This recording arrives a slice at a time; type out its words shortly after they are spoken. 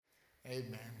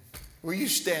Amen. Will you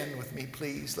stand with me,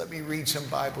 please? Let me read some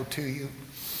Bible to you.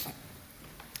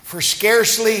 For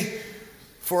scarcely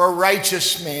for a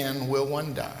righteous man will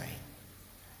one die,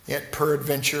 yet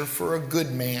peradventure for a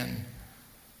good man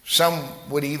some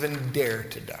would even dare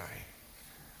to die.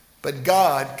 But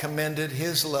God commended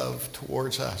his love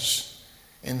towards us,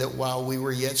 in that while we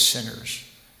were yet sinners,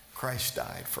 Christ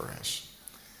died for us.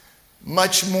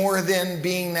 Much more then,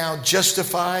 being now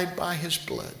justified by his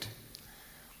blood,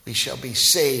 we shall be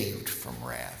saved from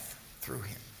wrath through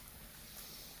him.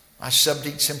 My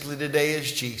subject simply today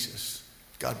is Jesus.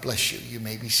 God bless you. You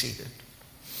may be seated.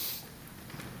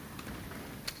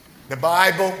 The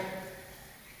Bible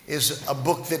is a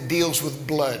book that deals with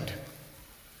blood.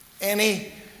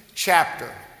 Any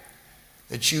chapter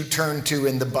that you turn to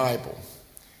in the Bible,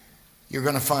 you're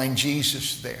going to find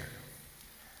Jesus there.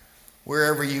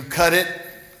 Wherever you cut it,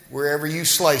 wherever you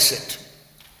slice it,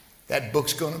 that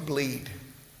book's going to bleed.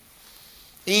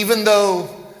 Even though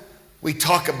we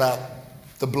talk about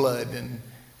the blood and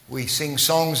we sing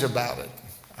songs about it,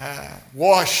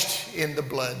 washed in the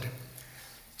blood,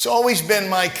 it's always been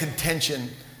my contention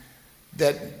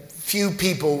that few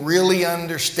people really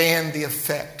understand the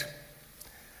effect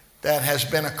that has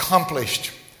been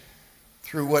accomplished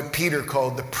through what Peter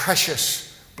called the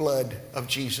precious blood of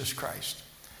Jesus Christ.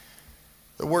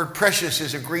 The word precious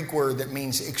is a Greek word that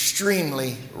means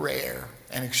extremely rare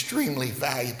and extremely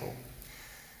valuable.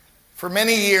 For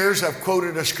many years, I've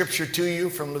quoted a scripture to you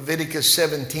from Leviticus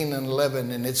 17 and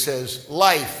 11, and it says,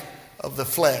 life of the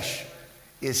flesh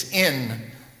is in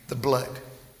the blood.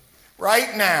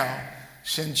 Right now,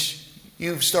 since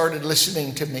you've started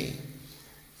listening to me,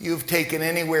 you've taken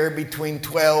anywhere between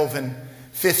 12 and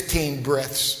 15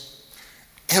 breaths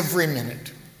every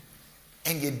minute,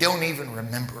 and you don't even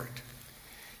remember it.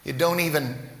 You don't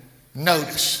even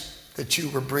notice that you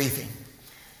were breathing.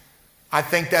 I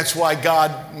think that's why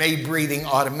God made breathing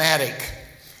automatic,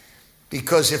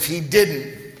 because if he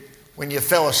didn't, when you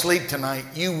fell asleep tonight,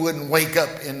 you wouldn't wake up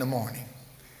in the morning.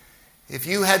 If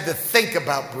you had to think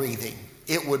about breathing,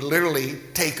 it would literally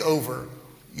take over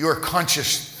your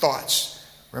conscious thoughts.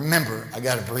 Remember, I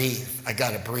got to breathe. I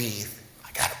got to breathe.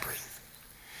 I got to breathe.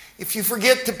 If you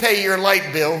forget to pay your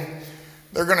light bill,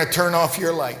 they're going to turn off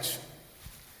your lights.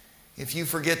 If you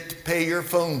forget to pay your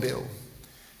phone bill,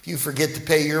 if you forget to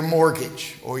pay your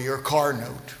mortgage or your car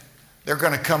note, they're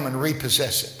going to come and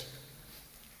repossess it.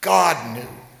 God knew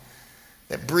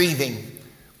that breathing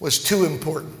was too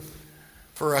important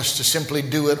for us to simply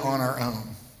do it on our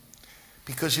own.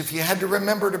 Because if you had to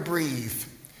remember to breathe,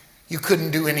 you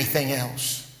couldn't do anything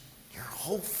else. Your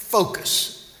whole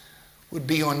focus would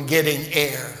be on getting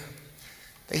air.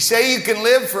 They say you can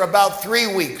live for about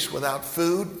 3 weeks without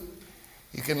food.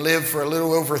 You can live for a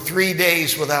little over 3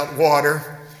 days without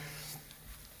water.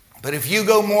 But if you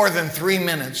go more than 3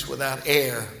 minutes without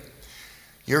air,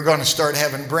 you're going to start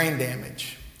having brain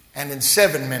damage. And in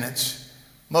 7 minutes,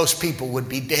 most people would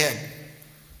be dead.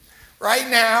 Right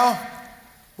now,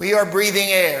 we are breathing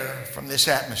air from this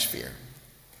atmosphere.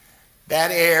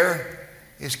 That air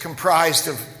is comprised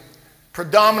of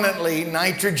predominantly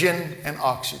nitrogen and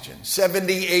oxygen.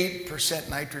 78%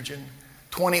 nitrogen,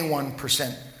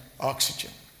 21%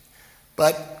 oxygen.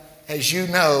 But as you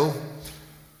know,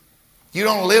 you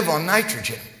don't live on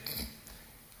nitrogen.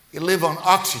 You live on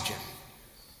oxygen.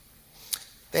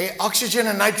 Oxygen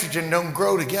and nitrogen don't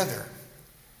grow together.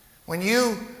 When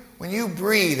you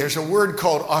breathe, there's a word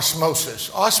called osmosis.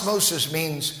 Osmosis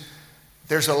means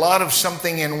there's a lot of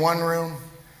something in one room,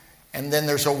 and then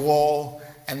there's a wall,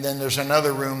 and then there's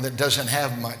another room that doesn't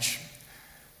have much.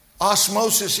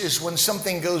 Osmosis is when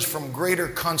something goes from greater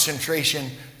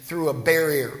concentration through a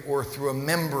barrier or through a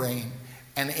membrane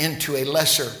and into a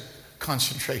lesser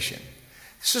concentration.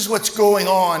 This is what's going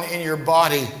on in your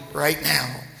body right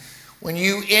now. When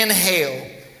you inhale,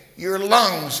 your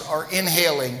lungs are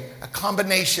inhaling a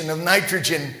combination of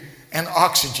nitrogen and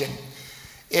oxygen.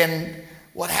 And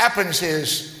what happens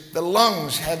is the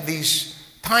lungs have these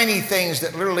tiny things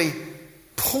that literally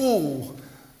pull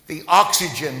the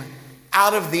oxygen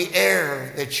out of the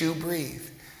air that you breathe.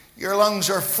 Your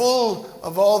lungs are full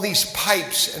of all these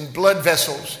pipes and blood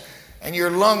vessels, and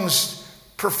your lungs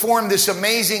perform this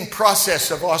amazing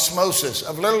process of osmosis,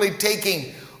 of literally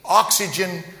taking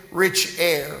oxygen-rich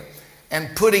air and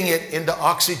putting it into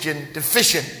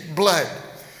oxygen-deficient blood.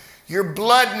 Your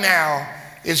blood now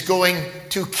is going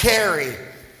to carry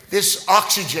this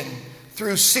oxygen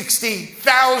through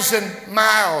 60,000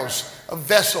 miles of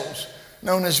vessels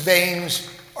known as veins,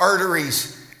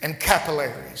 arteries, and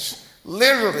capillaries.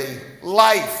 Literally,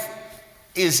 life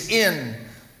is in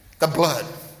the blood.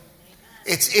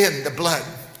 It's in the blood.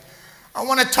 I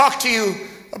want to talk to you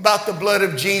about the blood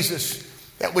of Jesus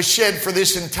that was shed for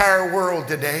this entire world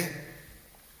today.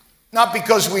 Not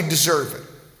because we deserve it.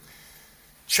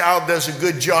 Child does a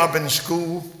good job in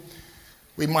school,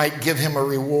 we might give him a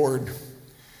reward.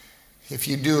 If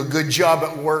you do a good job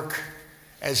at work,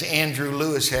 as Andrew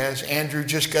Lewis has, Andrew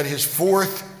just got his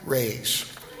 4th raise,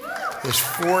 his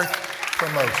 4th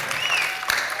promotion.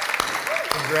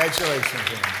 Congratulations,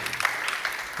 Andrew.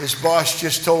 His boss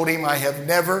just told him, I have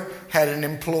never had an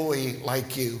employee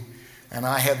like you, and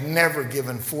I have never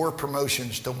given 4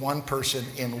 promotions to one person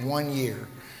in 1 year.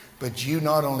 But you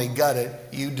not only got it,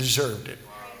 you deserved it.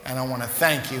 And I want to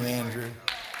thank you, Andrew,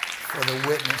 for the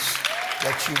witness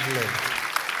that you've lived.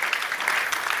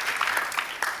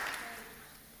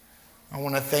 I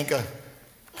want to thank a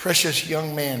precious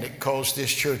young man that calls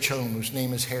this church home, whose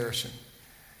name is Harrison.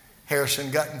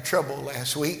 Harrison got in trouble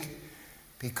last week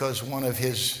because one of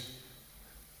his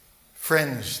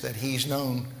friends that he's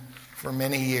known for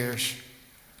many years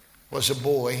was a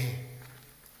boy,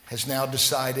 has now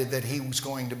decided that he was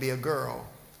going to be a girl.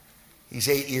 He's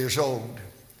 8 years old.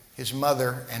 His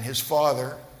mother and his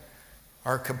father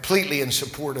are completely in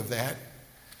support of that.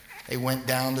 They went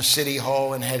down to City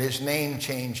Hall and had his name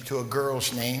changed to a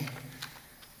girl's name.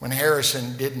 When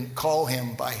Harrison didn't call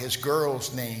him by his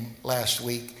girl's name last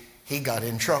week, he got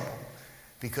in trouble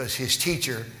because his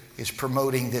teacher is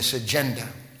promoting this agenda.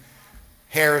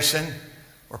 Harrison,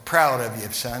 we're proud of you,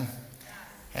 son.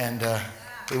 And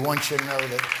we want you to know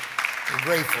that we're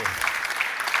grateful.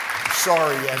 I'm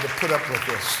sorry you had to put up with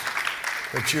this.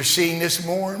 But you're seeing this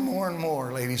more and more and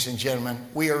more, ladies and gentlemen.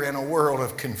 We are in a world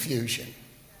of confusion.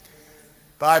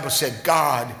 The Bible said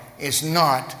God is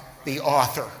not the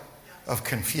author of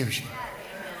confusion,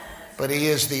 but he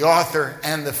is the author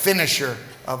and the finisher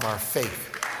of our faith.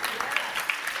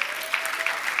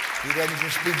 He doesn't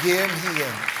just begin, he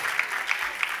ends.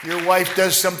 If your wife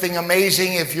does something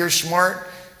amazing, if you're smart,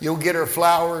 you'll get her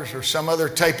flowers or some other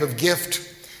type of gift.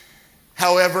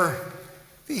 However,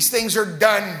 these things are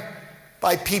done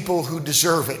by people who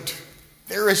deserve it.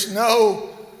 There is no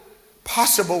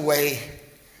possible way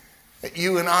that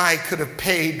you and I could have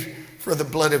paid for the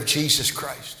blood of Jesus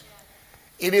Christ.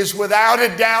 It is without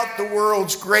a doubt the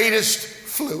world's greatest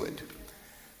fluid.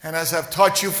 And as I've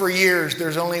taught you for years,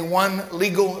 there's only one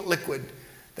legal liquid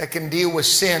that can deal with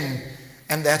sin,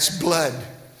 and that's blood.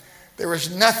 There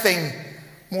is nothing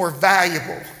more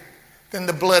valuable than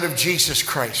the blood of Jesus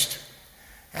Christ.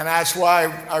 And that's why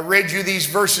I read you these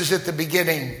verses at the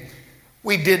beginning.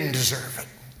 We didn't deserve it,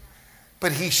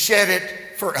 but he shed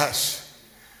it for us.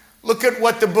 Look at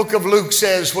what the book of Luke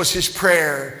says was his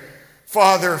prayer.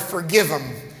 Father, forgive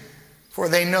them, for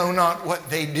they know not what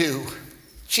they do.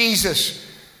 Jesus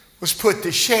was put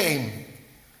to shame.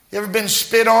 You ever been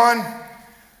spit on?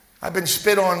 I've been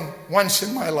spit on once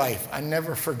in my life. I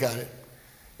never forgot it.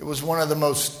 It was one of the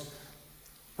most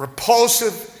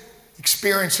repulsive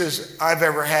experiences I've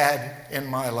ever had in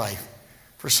my life.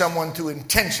 For someone to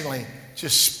intentionally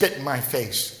just spit in my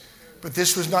face. But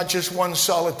this was not just one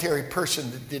solitary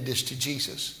person that did this to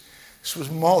Jesus. This was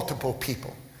multiple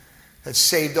people that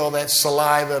saved all that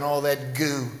saliva and all that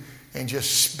goo and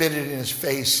just spit it in his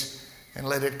face and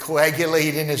let it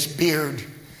coagulate in his beard.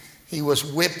 He was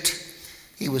whipped.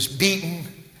 He was beaten.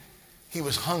 He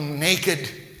was hung naked.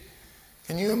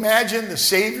 Can you imagine the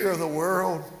Savior of the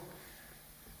world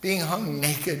being hung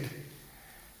naked?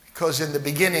 Because in the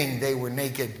beginning they were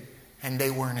naked and they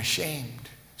weren't ashamed.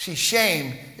 See,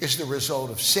 shame is the result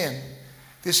of sin.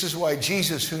 This is why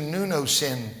Jesus, who knew no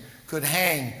sin, could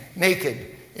hang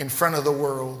naked in front of the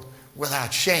world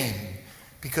without shame,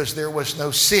 because there was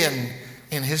no sin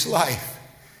in his life.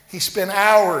 He spent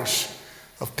hours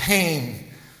of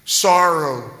pain,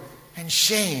 sorrow, and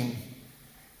shame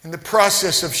in the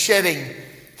process of shedding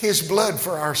his blood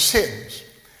for our sins.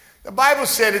 The Bible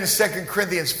said in 2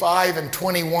 Corinthians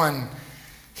 5:21,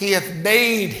 he hath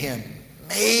made him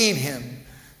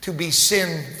to be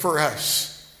sin for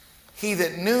us. He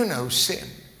that knew no sin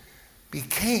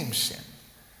became sin,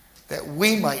 that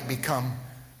we might become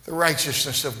the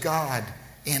righteousness of God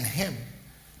in him.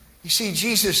 You see,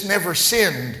 Jesus never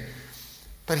sinned,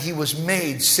 but he was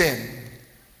made sin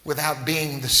without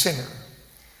being the sinner.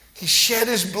 He shed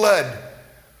his blood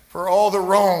for all the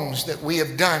wrongs that we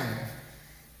have done.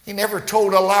 He never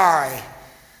told a lie,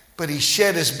 but he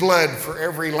shed his blood for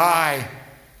every lie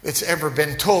that's ever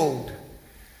been told.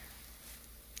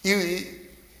 He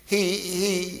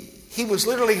was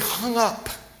literally hung up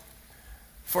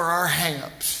for our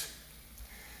hang-ups.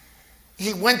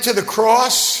 He went to the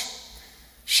cross,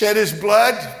 shed his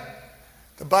blood.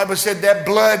 The Bible said that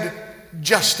blood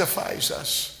justifies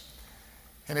us.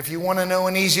 And if you want to know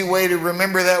an easy way to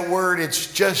remember that word,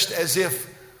 it's just as if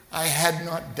I had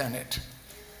not done it.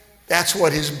 That's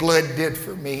what his blood did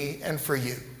for me and for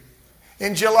you.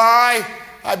 In July,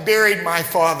 I buried my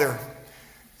father.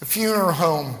 The funeral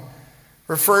home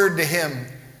referred to him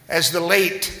as the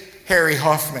late Harry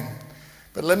Hoffman.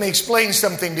 But let me explain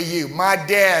something to you. My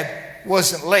dad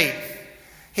wasn't late.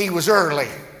 He was early.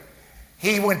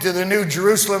 He went to the New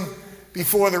Jerusalem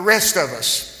before the rest of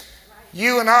us.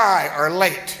 You and I are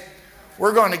late.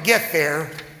 We're going to get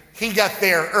there. He got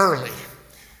there early.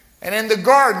 And in the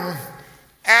garden,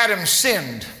 Adam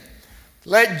sinned.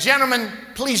 Gentlemen,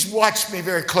 please watch me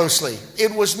very closely.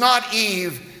 It was not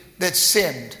Eve that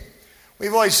sinned.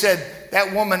 We've always said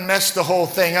that woman messed the whole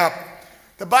thing up.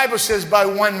 The Bible says by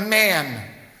one man,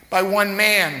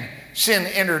 sin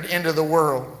entered into the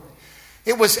world.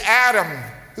 It was Adam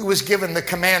who was given the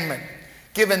commandment,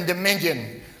 given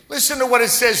dominion. Listen to what it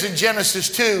says in Genesis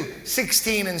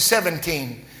 2:16 and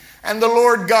 17. And the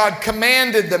Lord God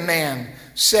commanded the man,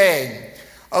 saying,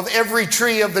 of every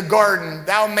tree of the garden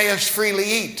thou mayest freely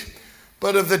eat,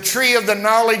 but of the tree of the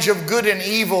knowledge of good and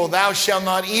evil thou shalt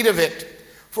not eat of it.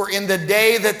 For in the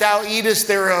day that thou eatest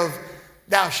thereof,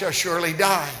 thou shalt surely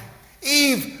die.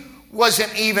 Eve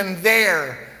wasn't even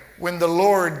there when the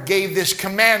Lord gave this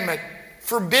commandment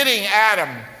forbidding Adam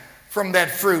from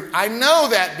that fruit. I know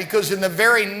that because in the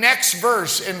very next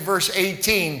verse, in verse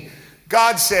 18,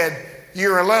 God said,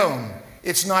 you're alone.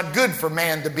 It's not good for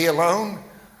man to be alone.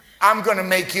 I'm going to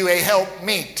make you a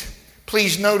helpmeet.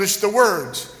 Please notice the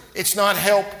words. It's not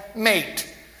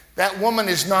helpmate. That woman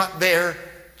is not there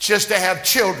just to have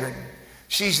children.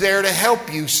 She's there to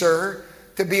help you, sir,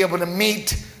 to be able to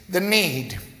meet the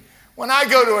need. When I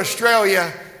go to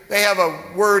Australia, they have a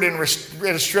word in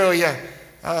Australia,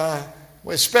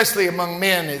 especially among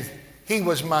men, is he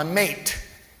was my mate.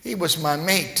 He was my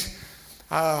mate.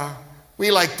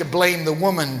 We like to blame the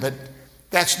woman, but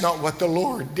that's not what the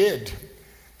Lord did.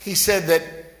 He said that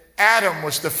Adam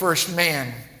was the first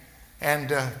man.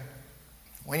 And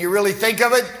when you really think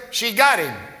of it, she got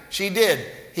him. She did.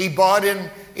 He bought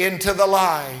into the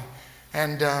lie.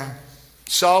 And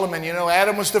Solomon,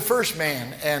 Adam was the first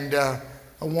man, and a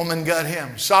woman got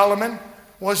him. Solomon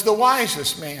was the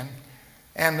wisest man,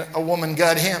 and a woman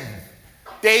got him.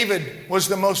 David was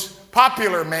the most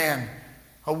popular man.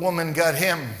 A woman got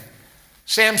him.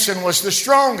 Samson was the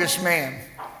strongest man,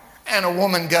 and a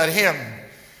woman got him.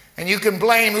 And you can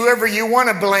blame whoever you want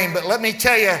to blame, but let me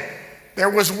tell you, there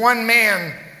was one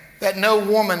man that no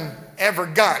woman ever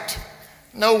got.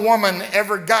 No woman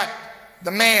ever got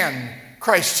the man,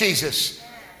 Christ Jesus.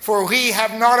 For we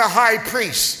have not a high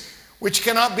priest, which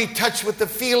cannot be touched with the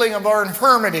feeling of our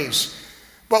infirmities,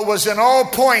 but was in all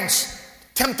points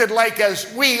tempted like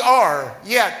as we are,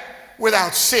 yet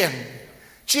without sin.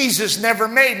 Jesus never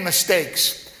made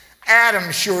mistakes.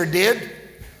 Adam sure did.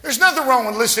 There's nothing wrong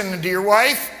with listening to your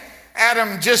wife.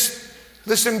 Adam just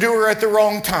listened to her at the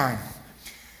wrong time.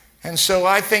 And so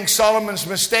I think Solomon's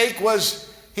mistake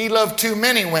was he loved too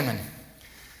many women.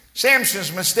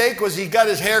 Samson's mistake was he got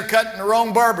his hair cut in the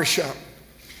wrong barbershop.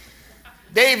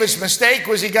 David's mistake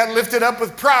was he got lifted up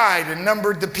with pride and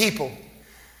numbered the people.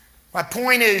 My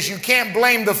point is, you can't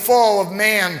blame the fall of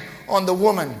man on the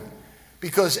woman,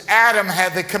 because Adam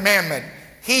had the commandment.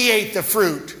 He ate the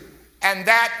fruit, and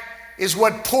that is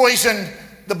what poisoned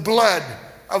the blood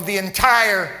of the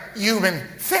entire human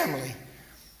family.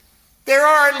 There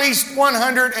are at least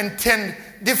 110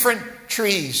 different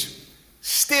trees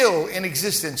still in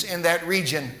existence in that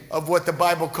region of what the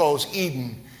Bible calls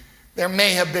Eden. There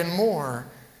may have been more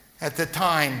at the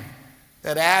time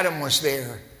that Adam was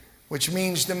there, which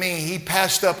means to me he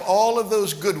passed up all of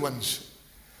those good ones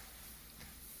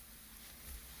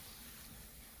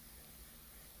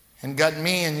and got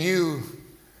me and you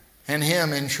and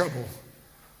him in trouble.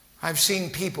 I've seen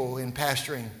people in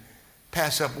pastoring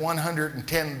pass up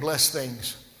 110 blessed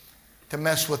things to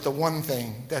mess with the one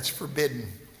thing that's forbidden.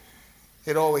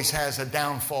 It always has a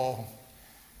downfall.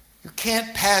 You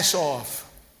can't pass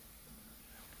off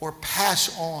or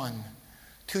pass on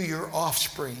to your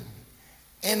offspring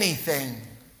anything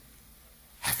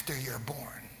after you're born.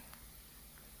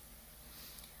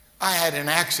 I had an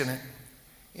accident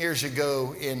years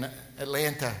ago in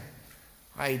Atlanta.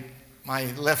 My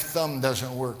left thumb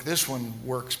doesn't work. This one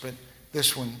works, but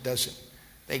this one doesn't.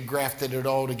 They grafted it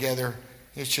all together.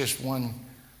 It's just one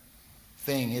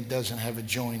thing. It doesn't have a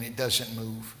joint. It doesn't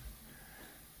move.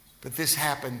 But this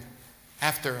happened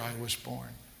after I was born.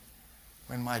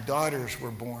 When my daughters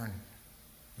were born,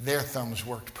 their thumbs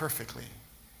worked perfectly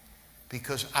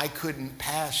because I couldn't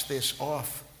pass this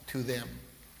off to them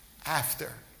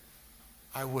after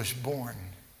I was born.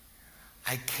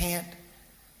 I can't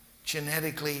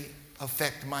genetically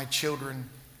affect my children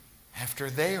after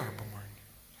they are born.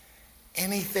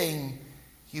 Anything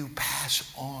you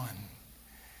pass on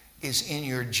is in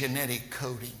your genetic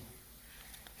coding.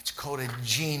 It's called a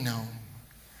genome.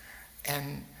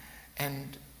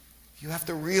 And you have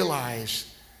to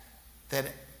realize that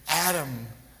Adam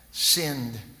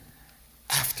sinned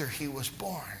after he was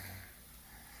born.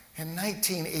 In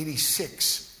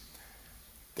 1986,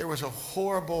 there was a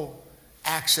horrible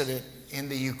accident in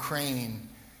the Ukraine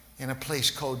in a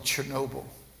place called Chernobyl.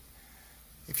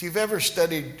 If you've ever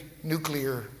studied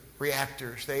nuclear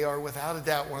reactors, they are without a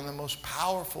doubt one of the most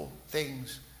powerful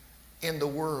things in the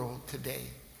world today.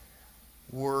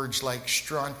 Words like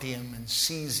strontium and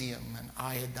cesium and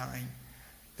iodine,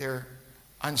 they're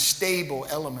unstable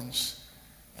elements,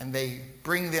 and they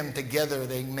bring them together.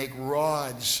 They make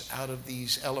rods out of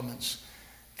these elements,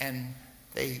 and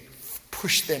they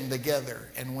push them together.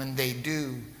 And when they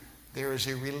do, there is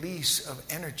a release of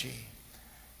energy.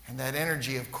 And that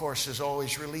energy, of course, is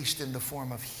always released in the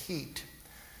form of heat.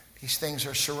 These things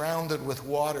are surrounded with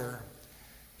water.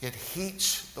 It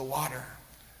heats the water.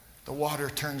 The water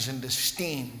turns into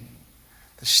steam.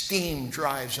 The steam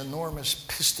drives enormous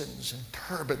pistons and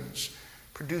turbines,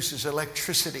 produces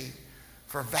electricity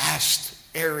for vast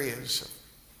areas of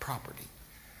property.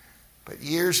 But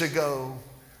years ago,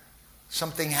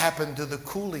 something happened to the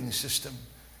cooling system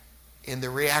in the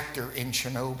reactor in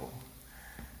Chernobyl,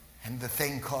 and the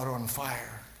thing caught on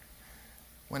fire.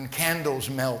 When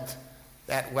candles melt,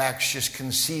 that wax just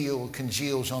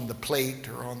congeals on the plate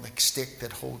or on the stick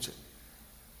that holds it.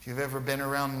 If you've ever been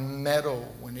around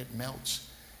metal, when it melts,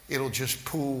 it'll just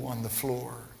pool on the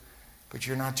floor. But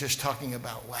you're not just talking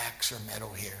about wax or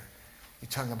metal here. You're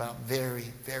talking about very,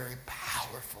 very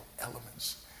powerful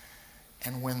elements.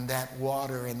 And when that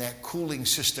water and that cooling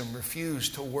system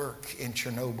refused to work in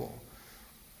Chernobyl,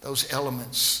 those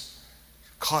elements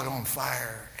caught on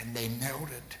fire and they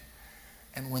melted.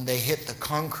 And when they hit the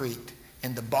concrete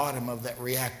in the bottom of that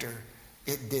reactor,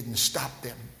 it didn't stop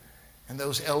them. And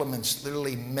those elements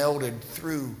literally melted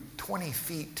through 20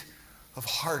 feet of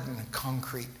hardened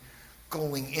concrete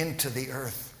going into the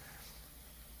earth.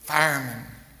 Firemen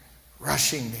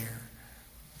rushing there,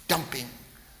 dumping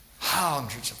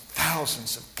hundreds of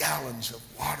thousands of gallons of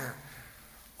water.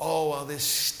 Oh, while this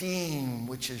steam,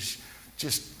 which is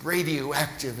just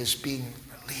radioactive, is being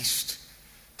released.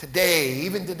 Today,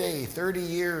 even today, 30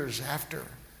 years after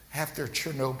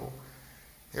Chernobyl,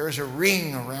 there is a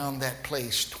ring around that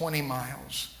place, 20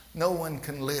 miles. No one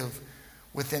can live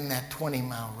within that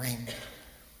 20-mile ring.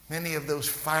 Many of those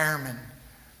firemen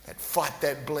that fought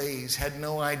that blaze had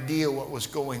no idea what was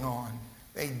going on.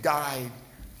 They died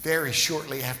very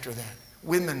shortly after that.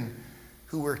 Women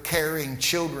who were carrying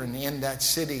children in that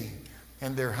city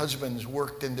and their husbands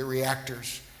worked in the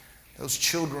reactors. Those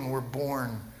children were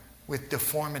born with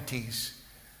deformities.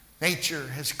 Nature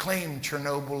has claimed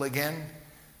Chernobyl again.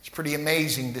 It's pretty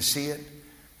amazing to see it.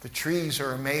 The trees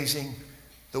are amazing.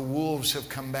 The wolves have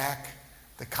come back.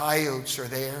 The coyotes are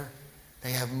there.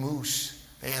 They have moose.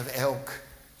 They have elk.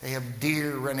 They have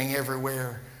deer running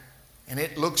everywhere. And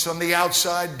it looks on the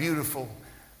outside beautiful.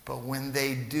 But when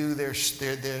they do their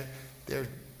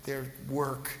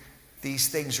work, these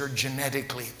things are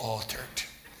genetically altered.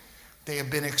 They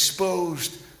have been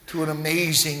exposed to an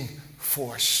amazing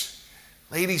force.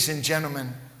 Ladies and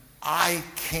gentlemen, I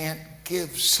can't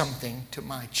give something to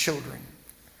my children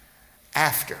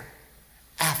after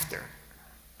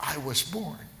I was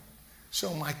born.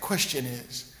 So my question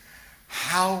is,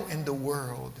 how in the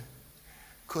world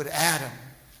could Adam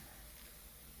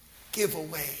give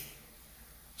away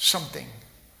something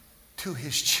to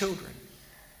his children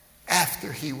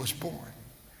after he was born?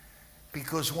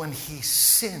 Because when he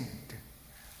sinned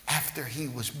after he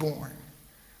was born,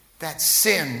 that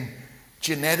sin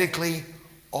genetically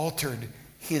altered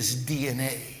his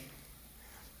DNA.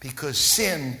 Because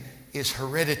sin is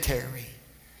hereditary.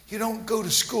 You don't go to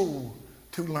school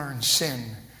to learn sin.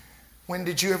 When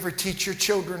did you ever teach your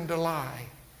children to lie?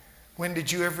 When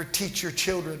did you ever teach your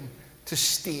children to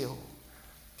steal?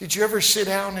 Did you ever sit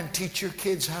down and teach your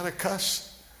kids how to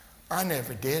cuss? I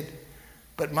never did.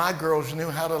 But my girls knew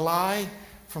how to lie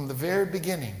from the very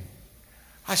beginning.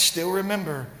 I still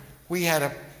remember we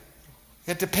had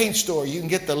at the paint store, you can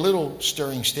get the little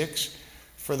stirring sticks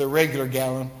for the regular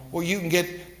gallon, or you can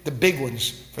get the big ones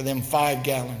for them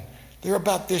 5-gallon. They're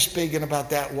about this big and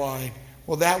about that wide.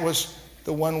 Well, that was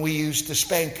the one we used to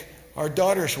spank our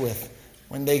daughters with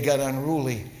when they got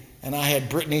unruly. And I had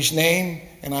Brittany's name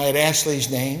and I had Ashley's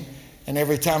name. And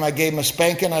every time I gave them a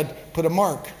spanking, I'd put a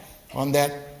mark on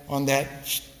that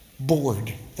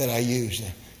board that I used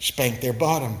to spank their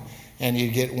bottom. And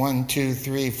you'd get 1, 2,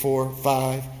 3, 4,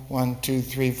 5, 1, 2,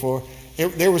 3, 4.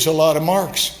 there was a lot of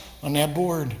marks on that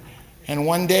board. And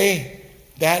one day,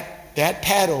 that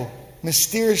paddle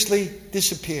mysteriously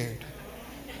disappeared.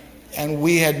 And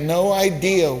we had no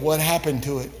idea what happened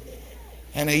to it.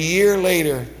 And a year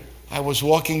later, I was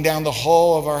walking down the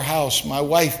hall of our house. My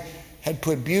wife had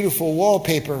put beautiful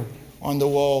wallpaper on the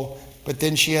wall, but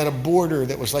then she had a border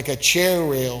that was like a chair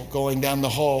rail going down the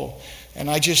hall. And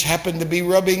I just happened to be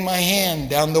rubbing my hand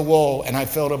down the wall, and I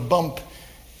felt a bump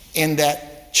in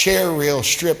that chair rail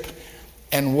strip.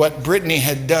 And what Brittany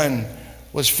had done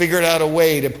was figured out a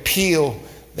way to peel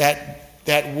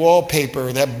that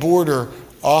wallpaper, that border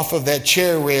off of that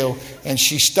chair rail, and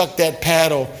she stuck that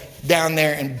paddle down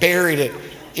there and buried it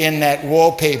in that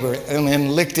wallpaper and then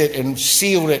licked it and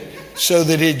sealed it so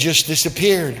that it just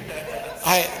disappeared.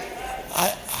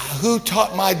 Who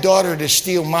taught my daughter to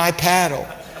steal my paddle?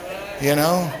 You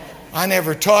know, I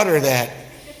never taught her that,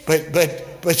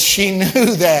 but she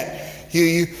knew that.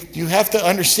 You have to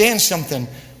understand something.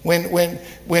 When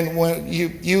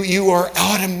you are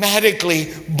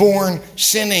automatically born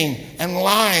sinning and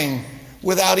lying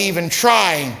without even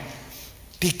trying,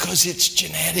 because it's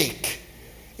genetic.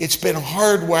 It's been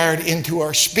hardwired into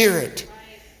our spirit.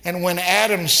 And when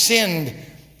Adam sinned,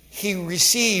 he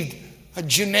received a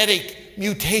genetic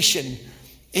mutation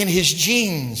in his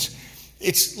genes.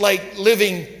 It's like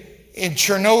living in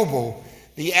Chernobyl.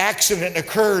 The accident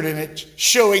occurred and it's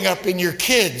showing up in your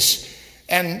kids.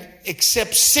 And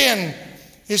except sin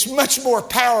is much more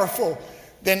powerful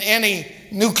than any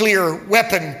nuclear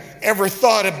weapon ever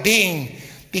thought of being,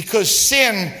 because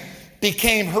sin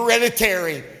became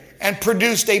hereditary and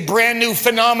produced a brand new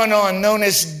phenomenon known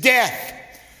as death.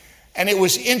 And it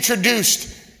was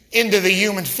introduced into the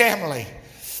human family.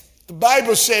 The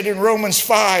Bible said in Romans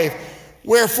 5,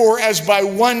 wherefore as by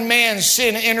one man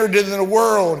sin entered into the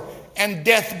world, and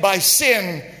death by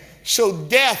sin, so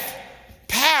death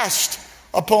passed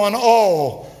upon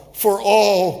all, for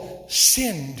all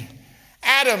sinned.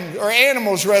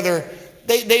 Animals rather,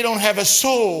 they don't have a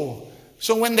soul.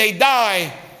 So when they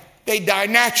die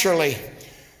naturally.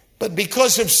 But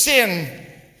because of sin,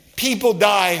 people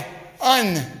die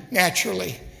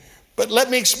unnaturally. But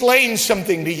let me explain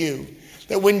something to you.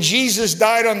 That when Jesus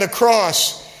died on the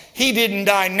cross, he didn't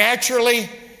die naturally.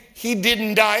 He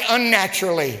didn't die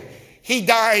unnaturally. He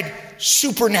died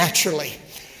supernaturally.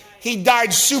 He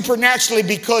died supernaturally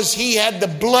because he had the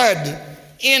blood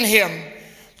in him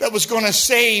that was going to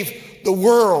save the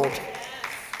world.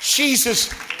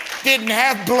 Jesus didn't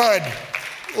have blood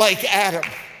like Adam.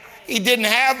 He didn't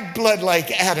have blood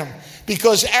like Adam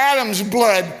because Adam's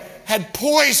blood had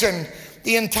poisoned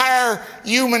the entire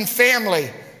human family.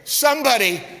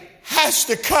 Somebody has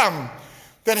to come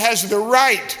that has the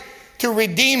right to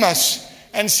redeem us.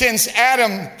 And since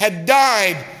Adam had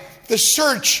died, the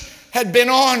search had been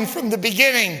on from the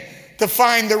beginning to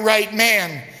find the right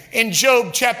man. In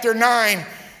Job chapter 9,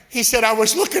 he said, I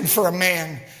was looking for a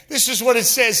man. This is what it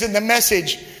says in the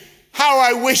Message. How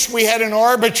I wish we had an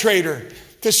arbitrator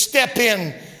to step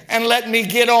in and let me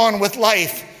get on with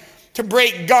life, to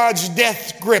break God's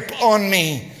death grip on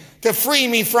me, to free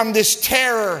me from this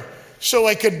terror so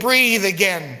I could breathe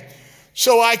again,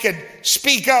 so I could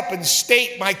speak up and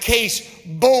state my case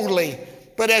boldly.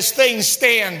 But as things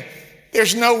stand,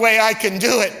 there's no way I can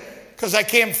do it because I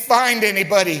can't find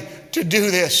anybody to do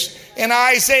this. In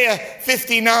Isaiah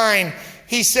 59,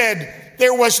 he said,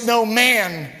 there was no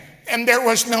man and there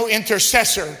was no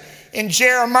intercessor. In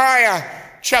Jeremiah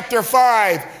chapter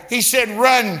 5, he said,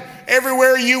 run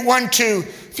everywhere you want to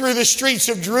through the streets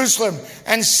of Jerusalem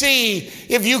and see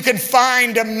if you can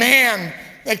find a man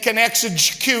that can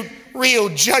execute real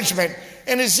judgment.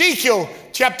 In Ezekiel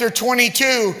chapter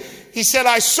 22, he said,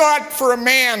 I sought for a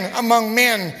man among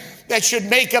men that should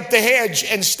make up the hedge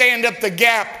and stand up the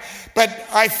gap, but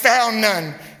I found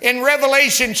none. In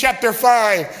Revelation chapter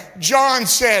 5, John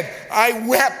said, I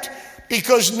wept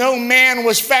because no man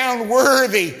was found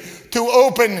worthy to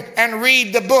open and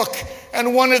read the book.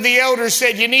 And one of the elders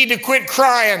said, you need to quit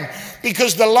crying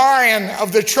because the Lion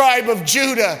of the tribe of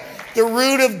Judah, the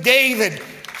root of David,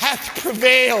 hath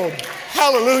prevailed,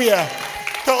 hallelujah,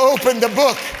 to open the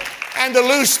book and to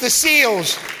loose the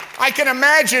seals. I can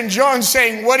imagine John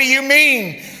saying, what do you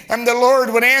mean? And the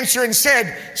Lord would answer and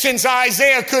said, since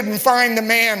Isaiah couldn't find the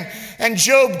man, and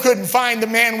Job couldn't find the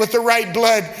man with the right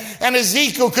blood, and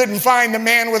Ezekiel couldn't find the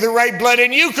man with the right blood,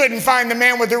 and you couldn't find the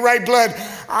man with the right blood,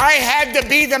 I had to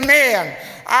be the man.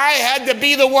 I had to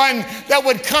be the one that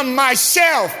would come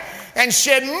myself and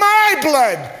shed my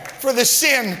blood for the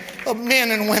sin of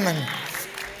men and women.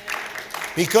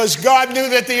 Because God knew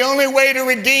that the only way to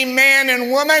redeem man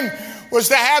and woman was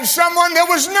to have someone that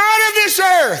was not of this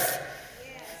earth.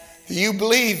 Do you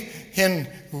believe in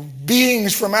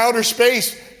beings from outer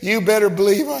space? You better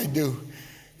believe I do.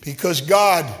 Because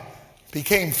God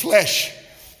became flesh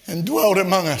and dwelt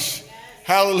among us.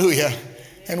 Hallelujah.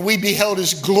 And we beheld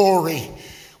his glory.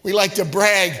 We like to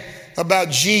brag about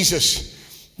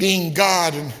Jesus being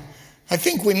God. And I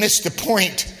think we missed the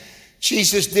point.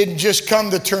 Jesus didn't just come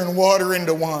to turn water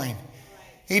into wine.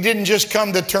 He didn't just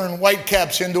come to turn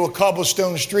Whitecaps into a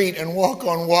cobblestone street and walk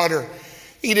on water.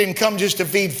 He didn't come just to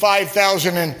feed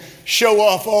 5,000 and show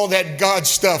off all that God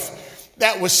stuff.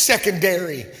 That was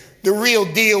secondary. The real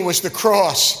deal was the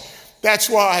cross. That's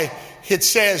why it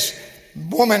says,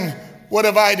 woman, what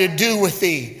have I to do with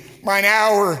thee? Mine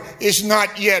hour is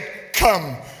not yet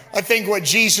come. I think what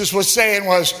Jesus was saying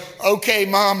was, okay,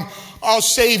 Mom, I'll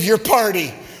save your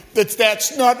party.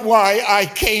 That's not why I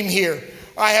came here.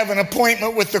 I have an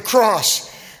appointment with the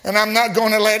cross, and I'm not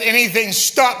going to let anything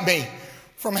stop me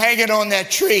from hanging on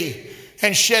that tree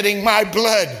and shedding my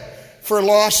blood for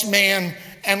lost man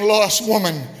and lost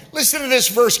woman. Listen to this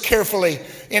verse carefully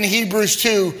in Hebrews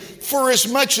 2. For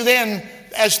as much then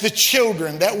as the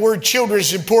children, that word children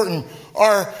is important,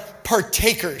 are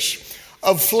partakers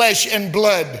of flesh and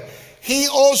blood, he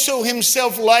also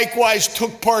himself likewise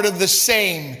took part of the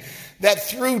same, that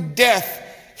through death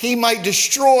he might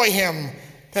destroy him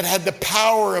that had the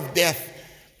power of death,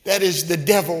 that is the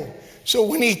devil. So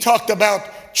when he talked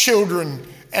about children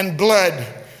and blood,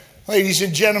 ladies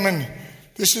and gentlemen,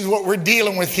 this is what we're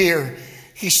dealing with here.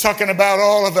 He's talking about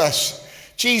all of us.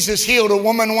 Jesus healed a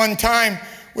woman one time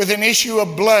with an issue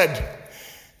of blood.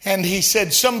 And he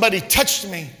said, somebody touched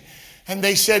me. And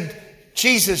they said,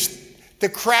 Jesus, the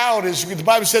crowd the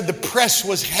Bible said the press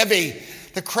was heavy.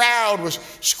 The crowd was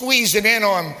squeezing in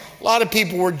on him. A lot of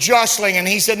people were jostling. And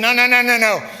he said, no.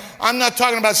 I'm not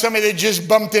talking about somebody that just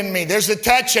bumped into me. There's a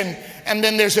touch and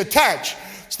then there's a touch.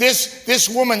 This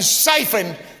woman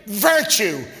siphoned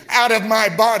virtue out of my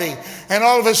body. And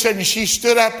all of a sudden she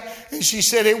stood up and she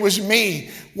said, it was me.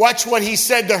 Watch what he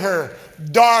said to her.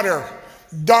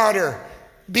 Daughter,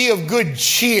 be of good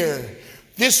cheer.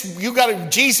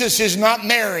 Jesus is not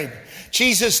married.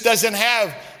 Jesus doesn't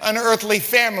have an earthly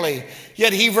family.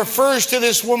 Yet he refers to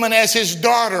this woman as his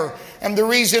daughter. And the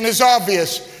reason is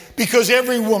obvious. Because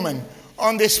every woman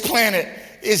on this planet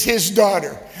is his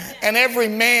daughter. And every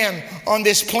man on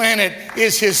this planet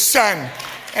is his son.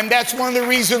 And that's one of the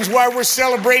reasons why we're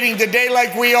celebrating today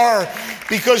like we are.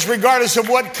 Because regardless of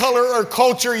what color or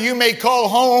culture you may call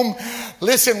home,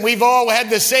 listen, we've all had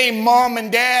the same mom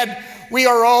and dad. We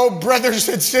are all brothers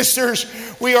and sisters.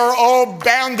 We are all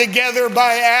bound together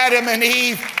by Adam and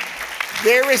Eve.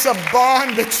 There is a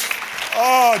bond between...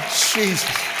 Oh, Jesus.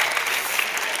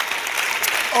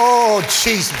 Oh,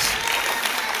 Jesus.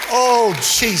 Oh,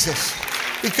 Jesus.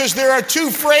 Because there are two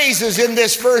phrases in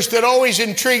this verse that always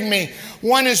intrigue me.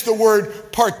 One is the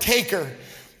word partaker,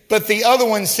 but the other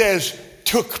one says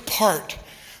took part.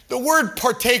 The word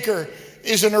partaker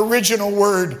is an original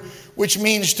word which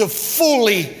means to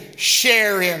fully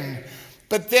share in.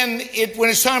 But then when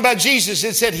it's talking about Jesus,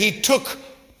 it said he took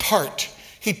part.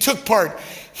 He took part.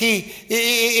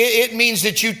 It means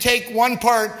that you take one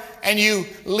part and you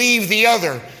leave the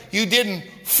other. You didn't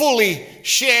fully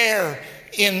share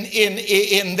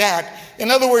in that.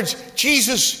 In other words,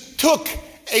 Jesus took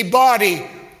a body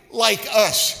like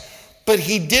us, but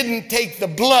he didn't take the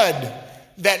blood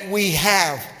that we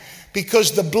have,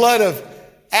 because the blood of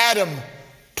Adam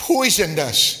poisoned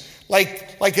us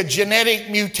like a genetic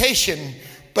mutation.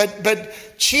 But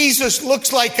Jesus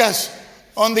looks like us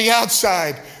on the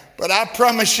outside, but I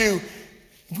promise you,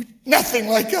 nothing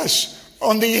like us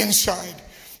on the inside.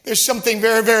 There's something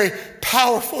very, very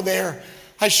powerful there.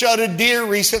 I shot a deer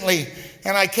recently,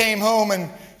 and I came home and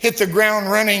hit the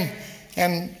ground running,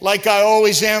 and like I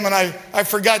always am, and I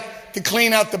forgot to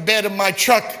clean out the bed of my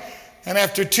truck. And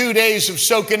after 2 days of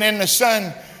soaking in the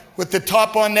sun with the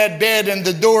top on that bed and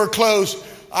the door closed,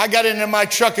 I got into my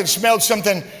truck and smelled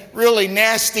something really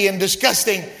nasty and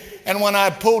disgusting. And when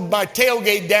I pulled my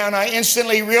tailgate down, I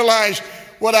instantly realized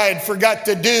what I had forgot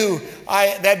to do.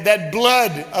 That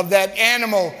blood of that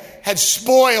animal had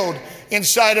spoiled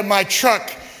inside of my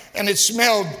truck, and it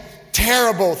smelled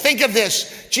terrible. Think of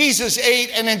this. Jesus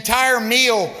ate an entire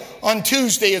meal on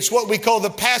Tuesday. It's what we call the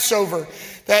Passover,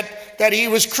 that he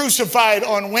was crucified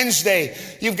on Wednesday.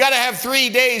 You've got to have 3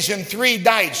 days and 3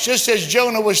 nights. Just as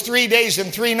Jonah was 3 days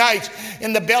and 3 nights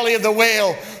in the belly of the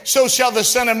whale, so shall the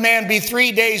Son of Man be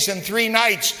 3 days and 3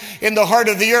 nights in the heart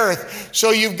of the earth. So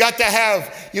you've got to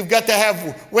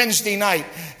have Wednesday night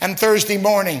and Thursday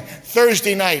morning,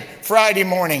 Thursday night, Friday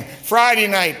morning, Friday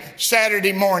night,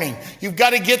 Saturday morning. You've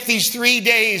got to get these 3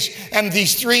 days and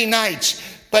these 3 nights.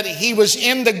 But he was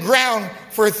in the ground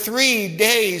for 3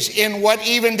 days in what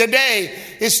even today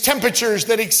is temperatures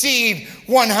that exceed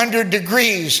 100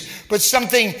 degrees. But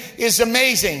something is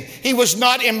amazing. He was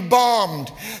not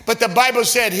embalmed, but the Bible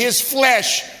said his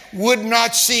flesh would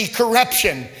not see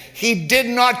corruption. He did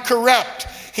not corrupt.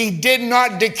 He did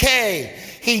not decay.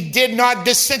 He did not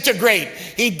disintegrate.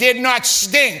 He did not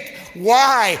stink.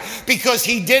 Why? Because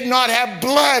he did not have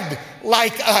blood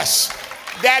like us.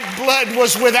 That blood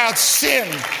was without sin.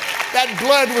 That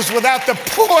blood was without the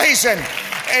poison,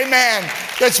 amen,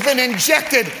 that's been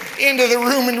injected into the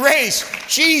human race.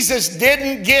 Jesus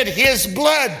didn't get his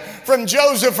blood from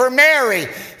Joseph or Mary.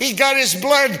 He got his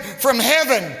blood from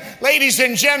heaven. Ladies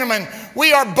and gentlemen,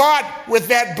 we are bought with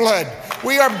that blood.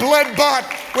 We are blood bought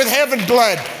with heaven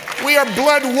blood. We are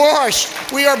blood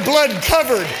washed. We are blood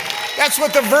covered. That's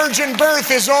what the virgin birth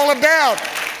is all about.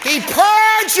 He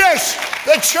purchased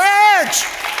the church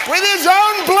with his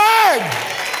own blood.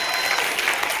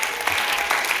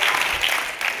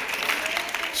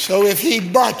 So if he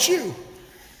bought you,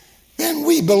 then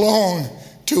we belong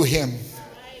to him.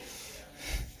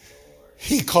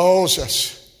 He calls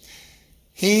us.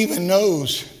 He even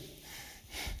knows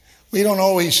we don't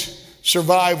always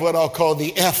survive what I'll call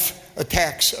the F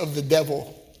attacks of the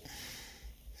devil,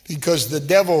 because the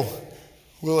devil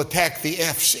will attack the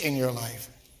F's in your life.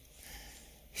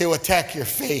 He'll attack your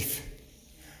faith.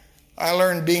 I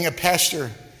learned being a pastor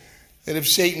that if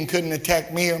Satan couldn't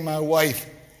attack me or my wife,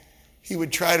 he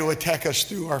would try to attack us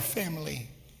through our family.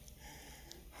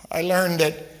 I learned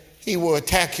that he will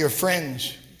attack your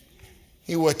friends.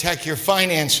 He will attack your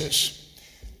finances.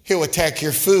 He'll attack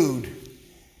your food.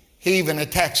 He even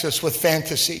attacks us with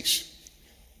fantasies.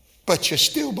 But you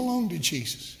still belong to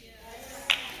Jesus.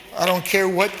 I don't care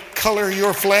what color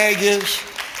your flag is.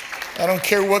 I don't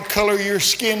care what color your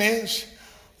skin is.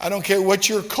 I don't care what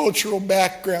your cultural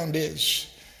background is.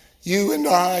 You and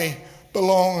I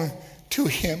belong to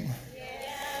him.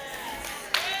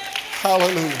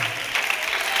 Hallelujah.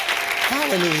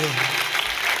 Hallelujah.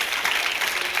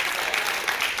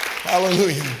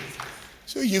 Hallelujah.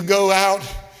 So you go out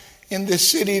in this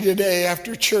city today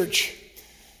after church.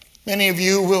 Many of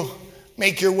you will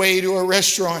make your way to a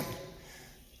restaurant.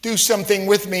 Do something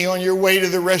with me on your way to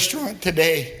the restaurant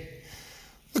today.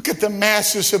 Look at the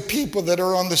masses of people that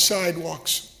are on the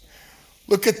sidewalks.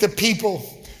 Look at the people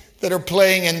that are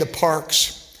playing in the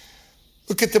parks.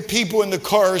 Look at the people in the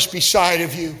cars beside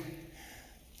of you.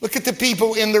 Look at the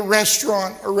people in the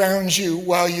restaurant around you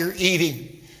while you're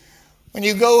eating. When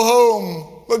you go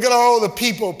home, look at all the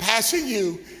people passing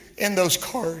you in those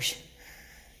cars.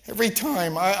 Every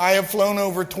time, I have flown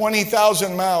over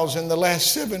 20,000 miles in the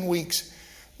last 7 weeks.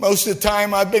 Most of the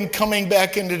time, I've been coming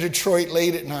back into Detroit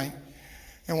late at night.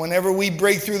 And whenever we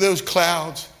break through those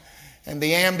clouds and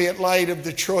the ambient light of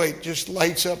Detroit just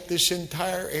lights up this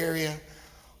entire area,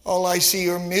 all I see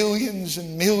are millions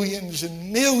and millions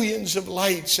and millions of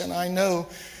lights. And I know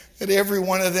that every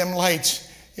one of them lights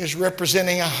is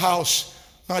representing a house,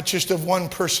 not just of one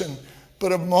person,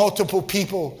 but of multiple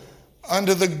people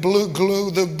under the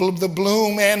the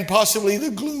bloom and possibly the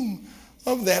gloom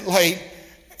of that light.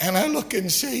 And I look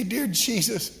and say, dear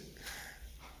Jesus,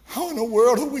 how in the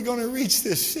world are we going to reach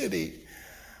this city?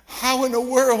 How in the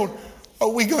world are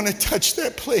we going to touch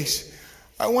that place?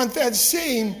 I want that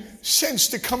same sense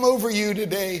to come over you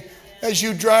today as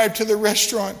you drive to the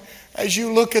restaurant, as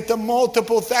you look at the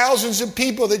multiple thousands of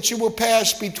people that you will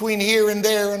pass between here and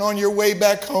there and on your way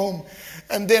back home.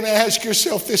 And then ask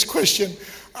yourself this question.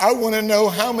 I want to know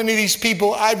how many of these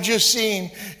people I've just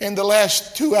seen in the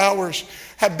last 2 hours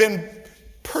have been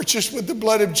purchased with the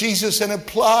blood of Jesus and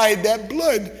applied that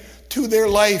blood to their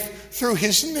life through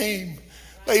his name.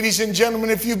 Ladies and gentlemen,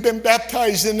 if you've been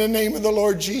baptized in the name of the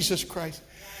Lord Jesus Christ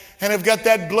and have got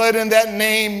that blood and that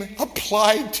name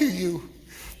applied to you,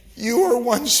 you are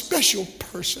one special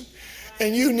person,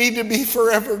 and you need to be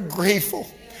forever grateful.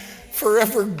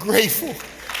 Forever grateful.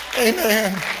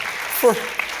 Amen. For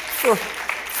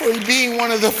being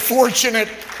one of the fortunate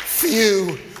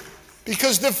few.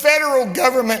 Because the federal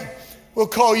government will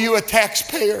call you a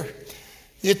taxpayer.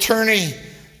 The attorney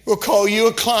will call you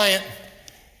a client.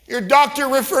 Your doctor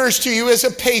refers to you as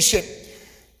a patient.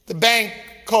 The bank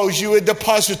calls you a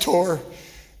depositor.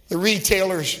 The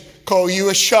retailers call you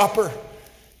a shopper.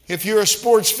 If you're a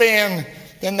sports fan,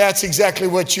 then that's exactly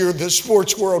what the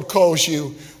sports world calls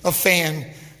you, a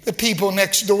fan. The people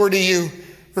next door to you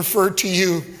refer to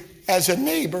you as a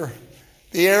neighbor.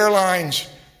 The airlines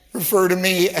refer to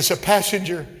me as a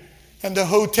passenger. And the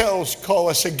hotels call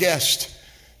us a guest.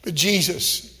 But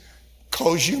Jesus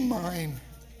calls you mine.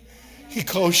 He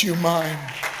calls you mine.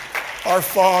 Our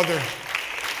Father,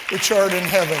 which art in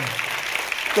heaven,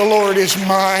 The Lord is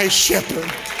my shepherd.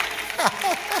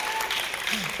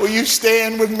 Will you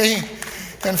stand with me?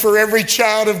 And for every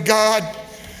child of God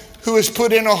who has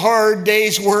put in a hard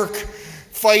day's work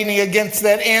fighting against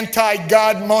that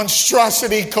anti-God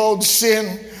monstrosity called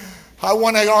sin, I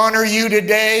want to honor you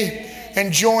today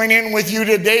and join in with you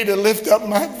today to lift up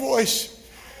my voice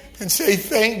and say,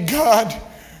 thank God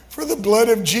for the blood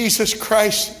of Jesus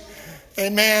Christ.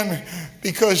 Amen.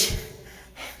 Because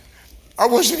I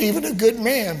wasn't even a good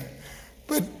man,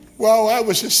 but while I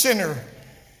was a sinner,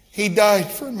 he died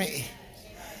for me.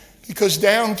 Because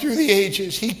down through the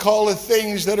ages, he calleth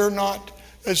things that are not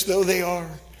as though they are.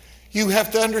 You have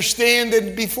to understand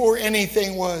that before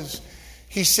anything was,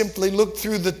 he simply looked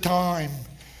through the time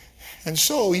and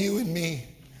saw you and me.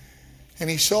 And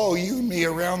he saw you and me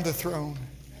around the throne.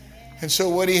 And so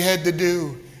what he had to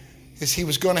do is he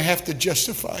was going to have to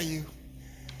justify you.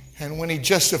 And when he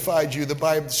justified you, the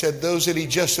Bible said those that he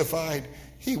justified,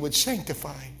 he would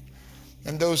sanctify.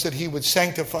 And those that he would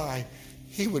sanctify,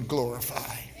 he would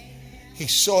glorify. He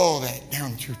saw that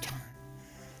down through time.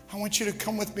 I want you to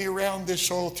come with me around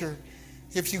this altar.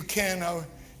 If you can,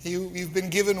 you've been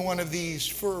given one of these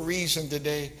for a reason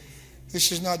today.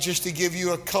 This is not just to give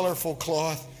you a colorful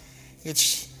cloth.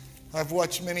 I've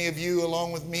watched many of you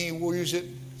along with me use it,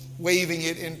 waving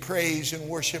it in praise and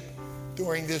worship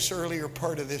during this earlier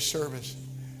part of this service.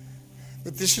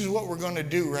 But this is what we're going to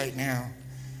do right now.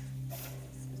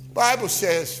 The Bible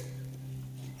says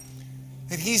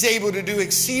that he's able to do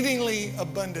exceedingly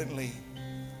abundantly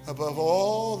above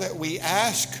all that we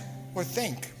ask or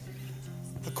think,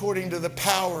 according to the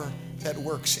power that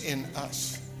works in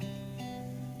us.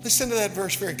 Listen to that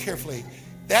verse very carefully.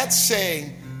 That's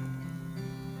saying,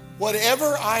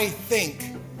 whatever I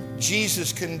think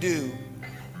Jesus can do,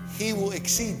 he will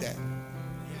exceed that.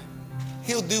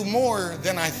 He'll do more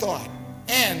than I thought.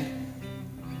 And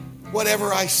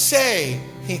whatever I say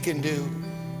he can do,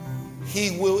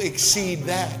 he will exceed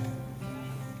that.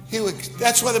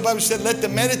 That's why the Bible said, let the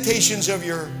meditations of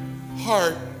your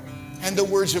heart and the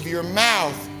words of your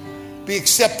mouth be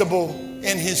acceptable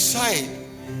in his sight.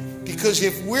 Because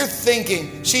if we're thinking,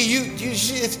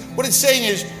 what it's saying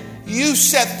is, you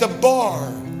set the bar.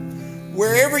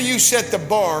 Wherever you set the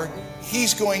bar,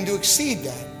 he's going to exceed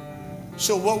that.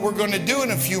 So what we're going to do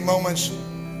in a few moments,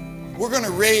 we're going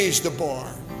to raise the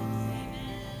bar.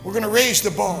 We're going to raise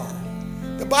the bar.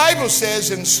 The Bible says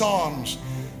in Psalms,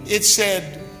 it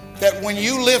said that when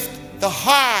you lift the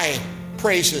high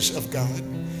praises of God,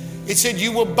 it said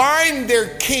you will bind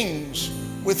their kings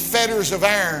with fetters of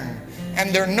iron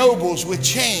and their nobles with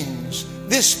chains.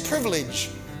 This privilege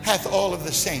hath all of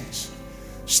the saints.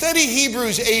 Study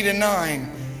Hebrews 8 and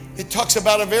 9. It talks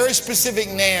about a very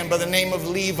specific man by the name of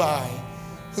Levi,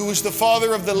 who was the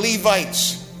father of the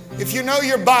Levites. If you know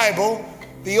your Bible,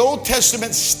 the Old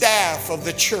Testament staff of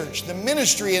the church, the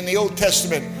ministry in the Old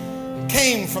Testament,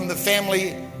 came from the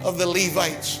family of the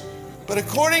Levites. But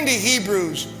according to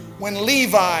Hebrews, when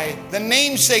Levi, the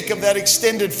namesake of that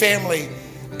extended family,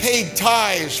 paid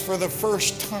tithes for the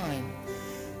first time,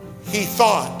 he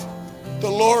thought, the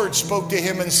Lord spoke to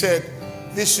him and said,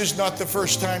 this is not the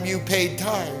first time you paid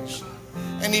tithes.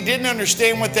 And he didn't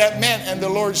understand what that meant. And the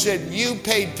Lord said, you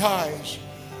paid tithes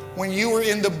when you were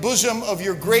in the bosom of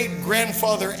your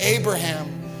great-grandfather Abraham,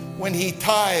 when he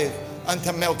tithed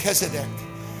unto Melchizedek.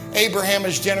 Abraham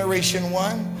is generation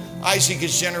 1, Isaac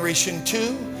is generation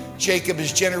 2, Jacob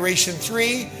is generation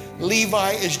 3,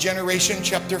 Levi is generation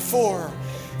chapter 4.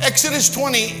 Exodus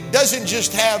 20 doesn't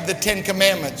just have the 10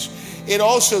 commandments. It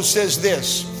also says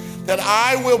this, that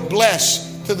I will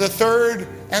bless to the 3rd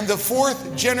and the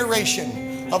 4th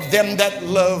generation of them that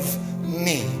love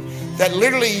me. That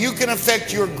literally you can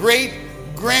affect your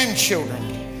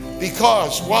great-grandchildren.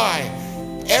 Because, why?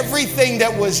 Everything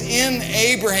that was in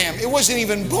Abraham, it wasn't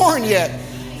even born yet.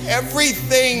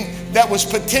 Everything that was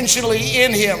potentially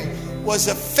in him was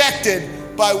affected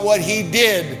by what he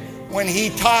did when he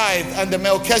tithed unto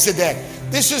Melchizedek.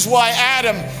 This is why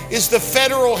Adam is the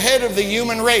federal head of the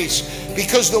human race,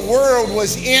 because the world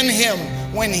was in him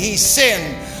when he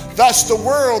sinned. Thus, the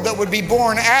world that would be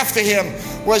born after him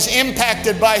was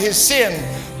impacted by his sin.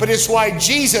 But it's why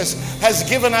Jesus has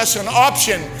given us an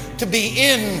option to be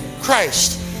in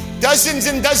Christ. Dozens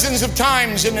and dozens of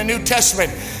times in the New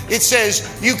Testament, it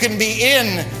says you can be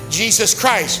in Jesus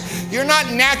Christ. You're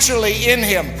not naturally in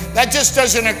him. That just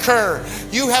doesn't occur.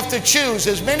 You have to choose.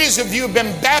 As many of you have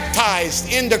been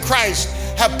baptized into Christ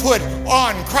have put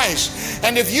on Christ.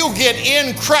 And if you get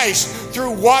in Christ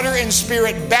through water and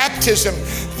spirit baptism,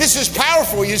 this is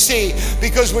powerful, you see,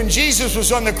 because when Jesus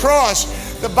was on the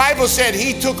cross, the Bible said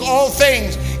he took all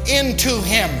things into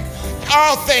him.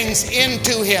 All things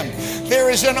into him. There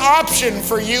is an option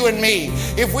for you and me.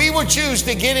 If we would choose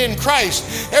to get in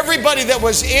Christ, everybody that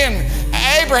was in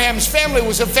Abraham's family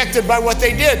was affected by what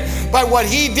they did, by what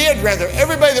he did rather.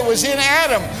 Everybody that was in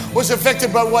Adam was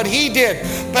affected by what he did.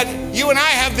 But you and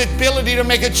I have the ability to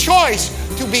make a choice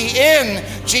to be in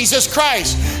Jesus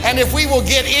Christ. And if we will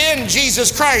get in Jesus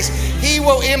Christ, he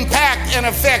will impact and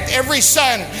affect every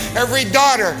son, every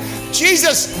daughter.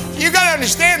 Jesus, you got to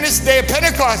understand, this day of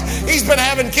Pentecost, he's been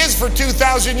having kids for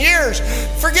 2,000 years.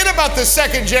 Forget about the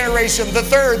second generation, the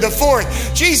third, the fourth.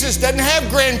 Jesus doesn't have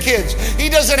grandkids. He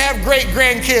doesn't have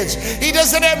great-grandkids. He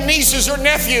doesn't have nieces or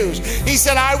nephews. He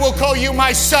said, I will call you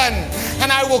my son,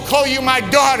 and I will call you my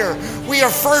daughter. We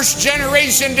are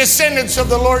first-generation descendants of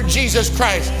the Lord Jesus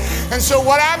Christ. And so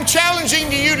what I'm challenging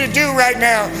to you to do right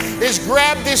now is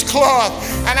grab this cloth,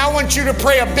 and I want you to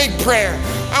pray a big prayer.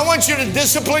 I want you to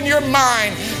discipline your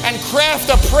mind and craft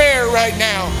a prayer right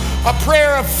now, a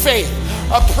prayer of faith,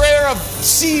 a prayer of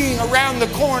seeing around the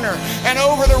corner and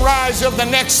over the rise of the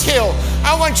next hill.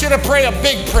 I want you to pray a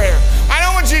big prayer. I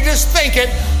don't want you to just think it.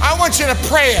 I want you to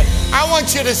pray it. I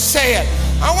want you to say it.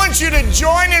 I want you to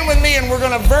join in with me, and we're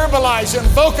going to verbalize and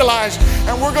vocalize,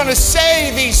 and we're going to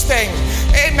say these things.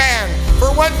 Amen. For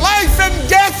what life and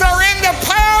death are in the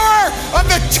power of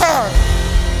the tongue.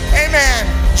 Amen.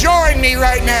 Join me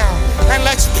right now, and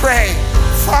let's pray.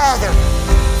 Father,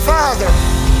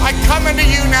 I come unto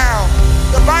you now.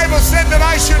 The Bible said that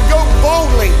I should go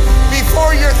boldly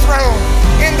before your throne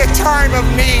in the time of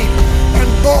need. And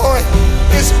boy,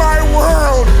 is my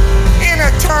world in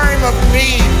a time of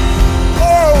need.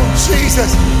 Oh,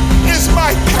 Jesus, is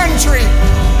my country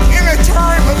in a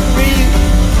time of need.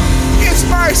 Is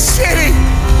my city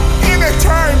in a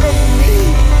time of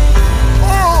need.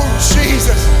 Oh,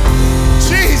 Jesus,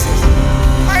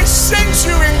 I sense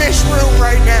you in this room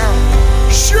right now.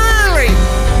 Surely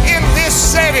in this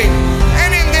setting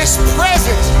and in this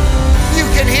presence, you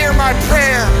can hear my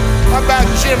prayer about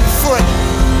Jim Foote.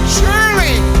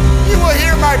 Surely you will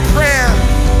hear my prayer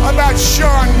about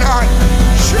Sean Knott.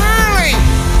 Surely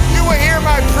you will hear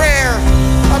my prayer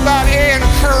about Ann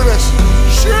Curtis.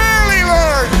 Surely,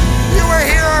 Lord, you will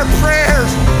hear our prayers.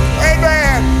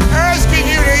 Amen. Asking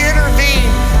you to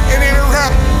intervene and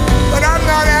interrupt. But I'm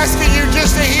not asking you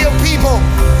just to heal people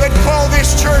that call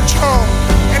this church home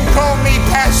and call me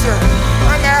pastor.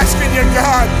 I'm asking you,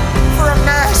 God, for a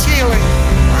mass healing.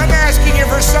 I'm asking you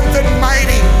for something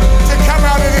mighty to come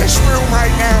out of this room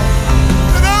right now.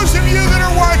 For those of you that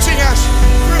are watching us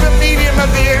through the medium of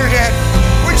the internet,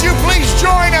 would you please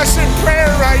join us in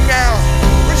prayer right now?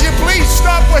 Would you please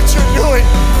stop what you're doing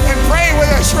and pray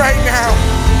with us right now?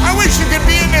 I wish you could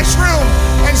be in this room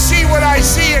and see what I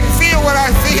see and feel what I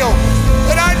feel.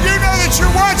 But I do know that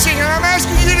you're watching, and I'm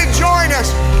asking you to join us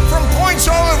from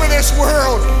points all over this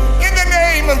world. In the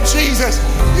name of Jesus.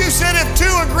 You said if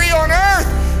two agree on earth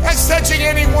as touching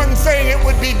any one thing, it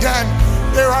would be done.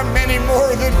 There are many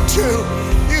more than two.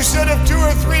 You said if two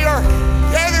or three are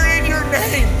gathered in your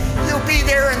name, you'll be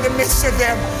there in the midst of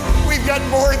them. We've got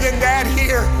more than that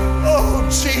here. Oh,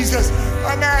 Jesus,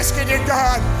 I'm asking you,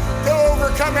 God, to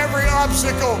overcome every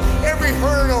obstacle, every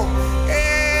hurdle,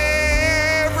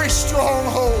 every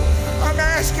stronghold. I'm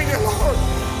asking you, Lord,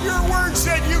 your word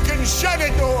said you can shut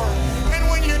a door, and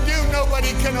when you do,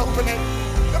 nobody can open it.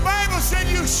 The Bible said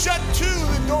you shut to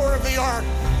the door of the ark.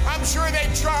 I'm sure they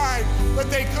tried,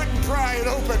 but they couldn't pry it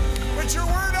open. But your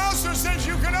word also says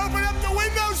you can open up the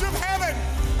windows of heaven,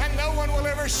 and no one will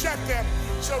ever shut them.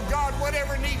 So God,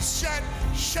 whatever needs shut,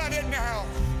 shut it now.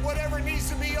 Whatever needs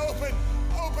to be open,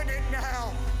 open it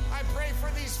now. I pray for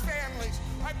these families.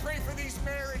 I pray for these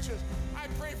marriages. I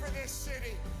pray for this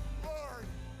city. Lord.